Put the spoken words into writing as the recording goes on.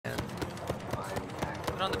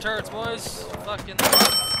Moving on the turrets, boys. Fucking.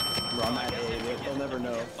 Run that A, they'll never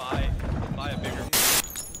know. Buy a bigger.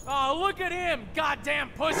 Oh, look at him, goddamn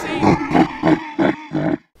pussy!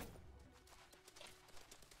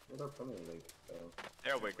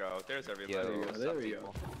 There we go. There's everybody. There we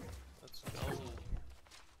go. Let's go.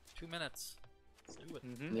 2 minutes. Let's do it.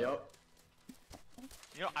 Yep.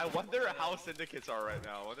 You know, I wonder how syndicates are right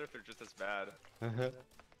now. I wonder if they're just as bad.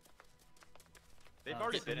 They've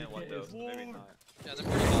already been in one though, so maybe not. Yeah, they're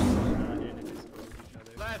pretty awesome.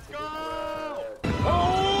 Let's go!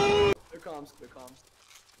 They're comms, they're comms.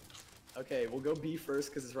 Okay, we'll go B first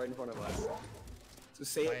because it's right in front of us. So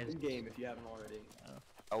say it in game if you haven't already.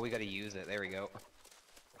 Oh, we gotta use it. There we go.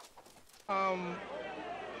 Oh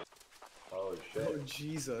shit. Oh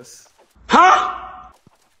Jesus. Huh?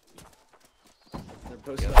 They're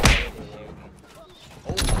posted Yep. up.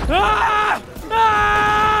 Ah!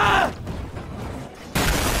 Ah!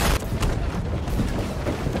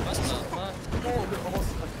 What the fuck? Oh, they're all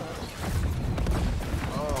stuck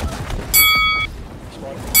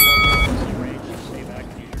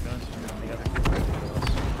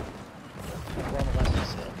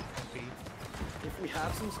If we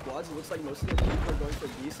have some squads, it looks like most of the people are going for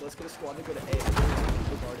B, so let's get a squad to go to A.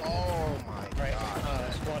 Oh my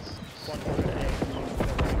god. Squad 4 to A.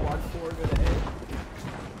 Squad 4 go to A.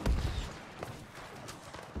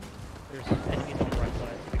 There's enemies on the right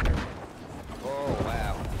side. Be careful. Oh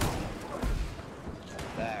wow.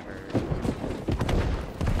 That hurt.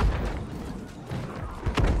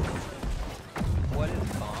 What is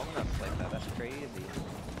bombing us like that? That's crazy.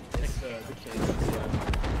 It's the Kansas.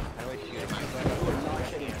 How do I shoot it? We're not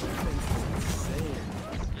kidding. This thing's insane.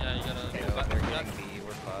 Yeah, you gotta. Okay, well, they're getting B.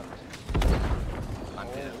 We're fucked. I'm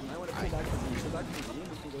dead. I want to pull back to B. Go back to B and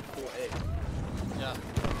we can go full A. Yeah.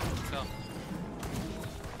 Let's go.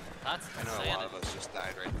 That's I know a insane. lot of us just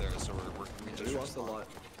died right there, so we just We lost a lot.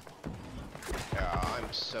 Yeah,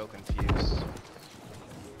 I'm so confused.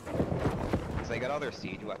 Cause they got all their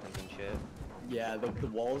siege weapons and shit. Yeah, the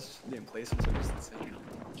walls, the emplacements are just insane.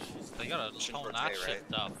 Jeez, they gotta Shit tone for that A, shit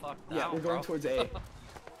the fuck Yeah, down, we're going bro. towards A. Alright,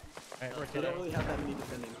 we're We don't kidding. really have that many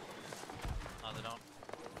defending. No, they don't.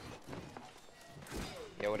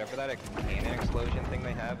 Yeah, whatever that cannon explosion thing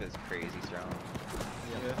they have is crazy strong.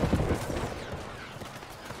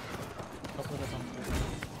 Hopefully that's on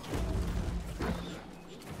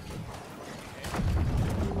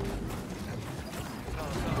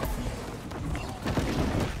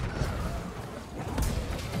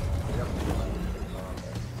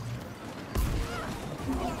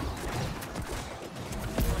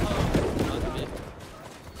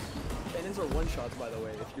Cannons are one shots, by the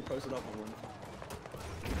way, if you post it up on one.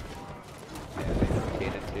 Yeah, they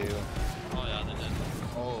rotated too. Oh yeah, they did.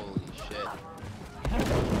 Holy shit.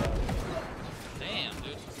 Damn,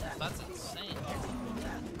 dude. That's insane.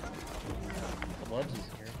 the Bloods is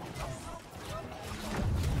here.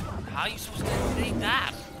 How are you supposed to evade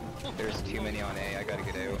that? There's too many on A. I gotta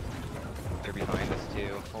get out. They're behind us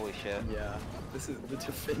too. Holy shit. Yeah, this is the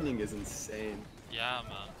defending is insane. Yeah,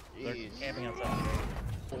 man. They're Jeez. camping outside.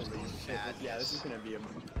 Holy Shit, yeah, this is gonna be a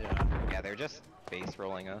Yeah, they're just base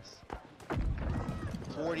rolling us.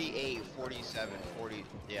 48, 47, 40.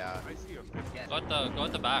 Yeah. I see a Go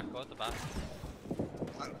at the back. Go at the back.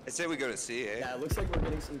 I say we go to C, eh? Yeah, it looks like we're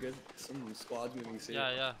getting some squads moving C.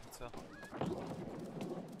 Yeah, yeah. Let's go.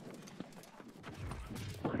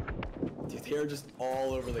 Dude, they're just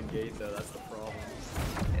all over the gate though. That's the problem.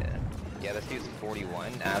 Yeah. Yeah, this dude's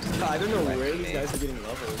 41. Absolutely. I don't know where wrecking these me. guys are getting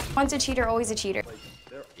levels. Once a cheater, always a cheater. Like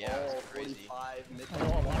they're Yeah, all it's crazy. 45 mid. Oh,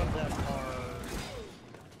 a lot of them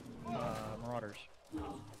are Marauders.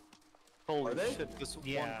 Are they? This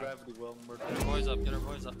Yeah. one gravity well murdered. Get our boys up. Get our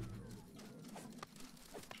boys up.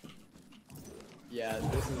 Yeah,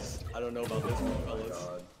 this is. I don't know about this one,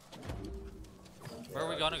 fellas. Where are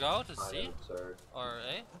we gonna go? To C or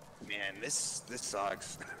A? Man, this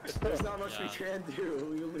sucks. There's not much we Yeah. can do.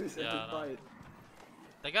 We lose every Yeah, I know. fight.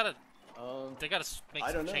 They gotta make I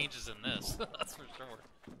some don't know. changes in this. That's for sure.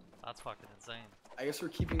 That's fucking insane. I guess we're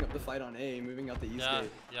keeping up the fight on A, moving out the east Yeah,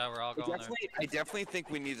 gate. yeah, we're all going there. I definitely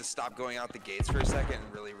think we need to stop going out the gates for a second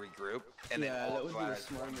and really regroup, and Yeah, then all that would be the class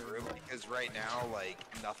smart move. regroup, because right now, like,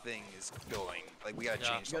 nothing is going. Like, we gotta Yeah.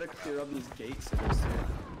 change We gotta something clear up. up these gates so there's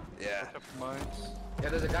Yeah. Yeah,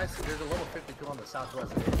 there's a level 52 on the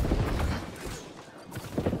southwest gate.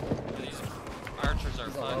 These archers are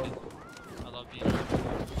fucking. I love these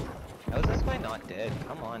archers. How is this guy not dead?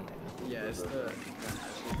 Come on. Yeah, it's the.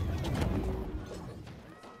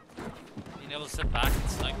 Being able to sit back and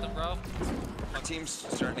snipe them, bro. Our team's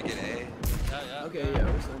starting to get A. Yeah, yeah. Okay, yeah,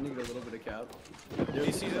 we're starting to get a little bit of cap.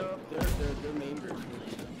 You see them? They're main group.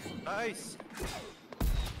 Nice.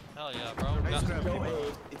 Hell yeah, bro. Go A.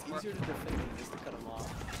 It's easier to defend than just to cut them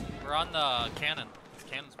off. We're on the cannon. The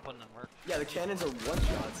cannon's putting in work. Yeah, the cannons are one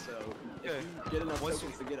shot, so if you get enough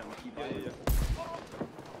tokens to get them, keep on.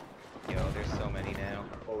 Yo, there's so many now.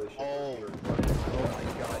 Holy shit. Oh my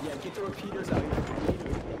god. Yeah, get the repeaters out. You need to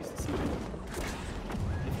use the CP.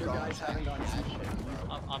 If your guys haven't gotten CP,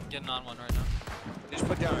 I'm getting on one right now. Just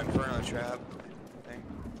put down Inferno trap. Thing.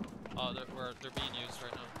 Oh, they're being used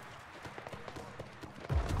right now.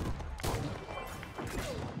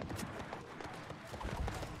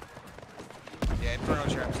 Yeah, Inferno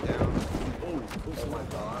trap's down. oh my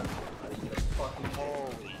god.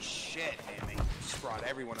 Holy shit, man. They just brought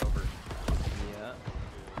everyone over. Yeah.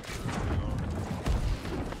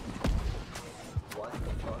 What the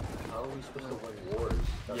fuck? How are we supposed to win wars?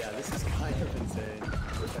 Yeah, this is kind of insane.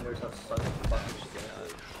 Defenders have such a fucking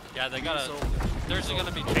standard. Yeah, they gotta. There's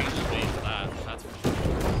gonna be changes made to that. That's for sure.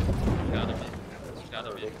 Gotta be. Gotta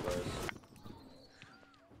be. Ridiculous.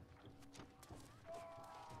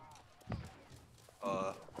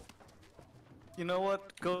 You know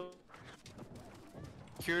what? Go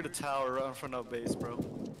secure the tower right in front of base, bro.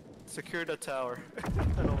 Secure the tower. I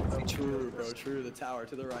don't know. True, bro, true. The tower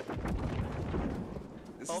to the right.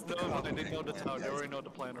 This Oh, is the never mind. They compliment, know the man. tower. They Guys, already know the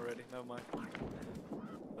plan already. Never mind.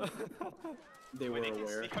 They were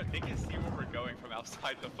aware. They can see where we're going from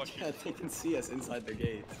outside the fucking. Yeah, they can see us inside the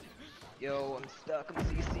gates. Yo, I'm stuck. I'm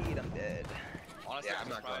CC'd. I'm dead. Honestly, Yeah, I'm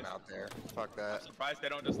not going out there. Fuck that. I'm surprised they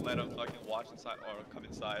don't just let them fucking watch inside or come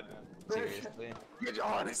inside. Seriously.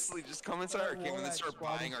 Honestly, just come inside our cave and then start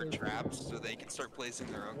buying our traps so they can start placing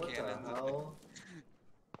their own What cannons. the hell?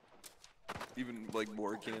 Even like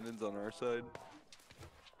more cannons on our side.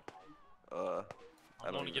 I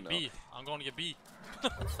I'm don't going to even get know. B. I'm going to get B.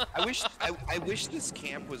 I wish this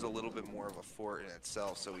camp was a little bit more of a fort in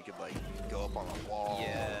itself, so we could like go up on a wall.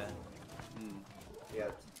 Yeah. Yeah,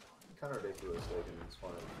 it's kind of ridiculous they can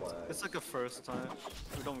spawn and flag. It's like a first time.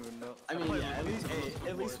 We don't even know. I mean, played yeah, with these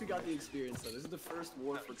at least we got the experience though. This is the first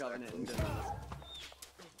war for Covenant and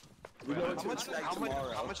we know what to expect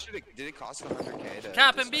tomorrow. How much did it cost 100K to?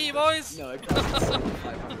 Cap and B, boys! No, it costs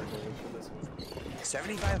 7,500 for this one.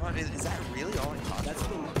 7,500. Is that really all it costs? That's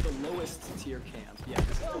the lowest tier camp. Yeah,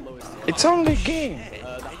 this is the lowest tier. It's only a game.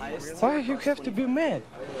 The highest. Why tier you costs have to be mad?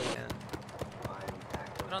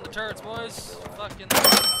 Get on the turrets, boys. Fucking.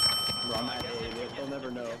 Rum at A, they'll never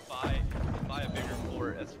know. Buy a bigger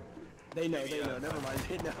fort. They know, never mind,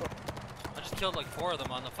 they know. I just killed like 4 of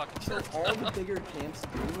them on the fucking So turret. all the bigger camps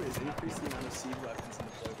do is increase the amount of siege weapons and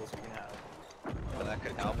deployables we can have. Well, that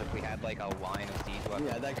could help if we had like a line of siege weapons.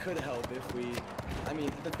 Yeah, that could help if we... I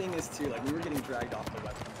mean, the thing is too, like, we were getting dragged off the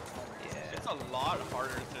weapons. Yeah. It's a lot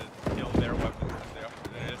harder to kill their weapons than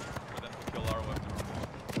it is for them to kill our weapons.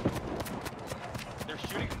 They're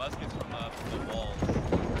shooting muskets from the walls.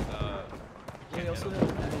 They also have,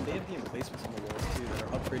 I mean, they have the emplacements on the walls too that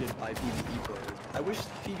are upgraded by PvE players. I wish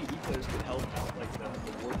PvE players could help out, like,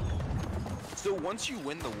 the war. So once you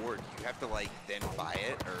win the war, do you have to like then buy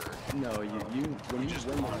it or? No, when you win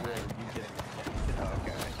the war, you get it.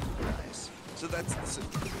 Okay, nice. So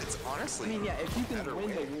it's honestly. I mean, yeah, if you can better win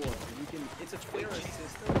way. the war, you can. It's a fairer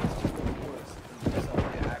system. It's just worse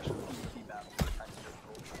than an actual PvP battle.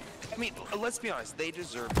 I mean, let's be honest. They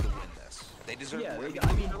deserve to win this. They deserve. Yeah, to win.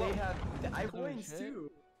 I mean, they have. I have wins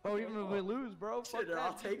too. Oh, even if we lose, bro. Shit,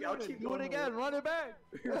 I'll keep Do going it again. Run it back.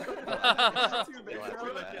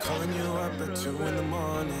 Calling you up at 2 in the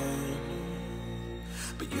morning,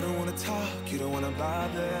 but you don't wanna talk, you don't wanna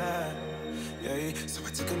bother. Yeah, so I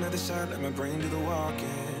took another shot, let my brain do the walking.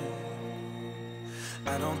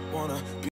 I don't wanna be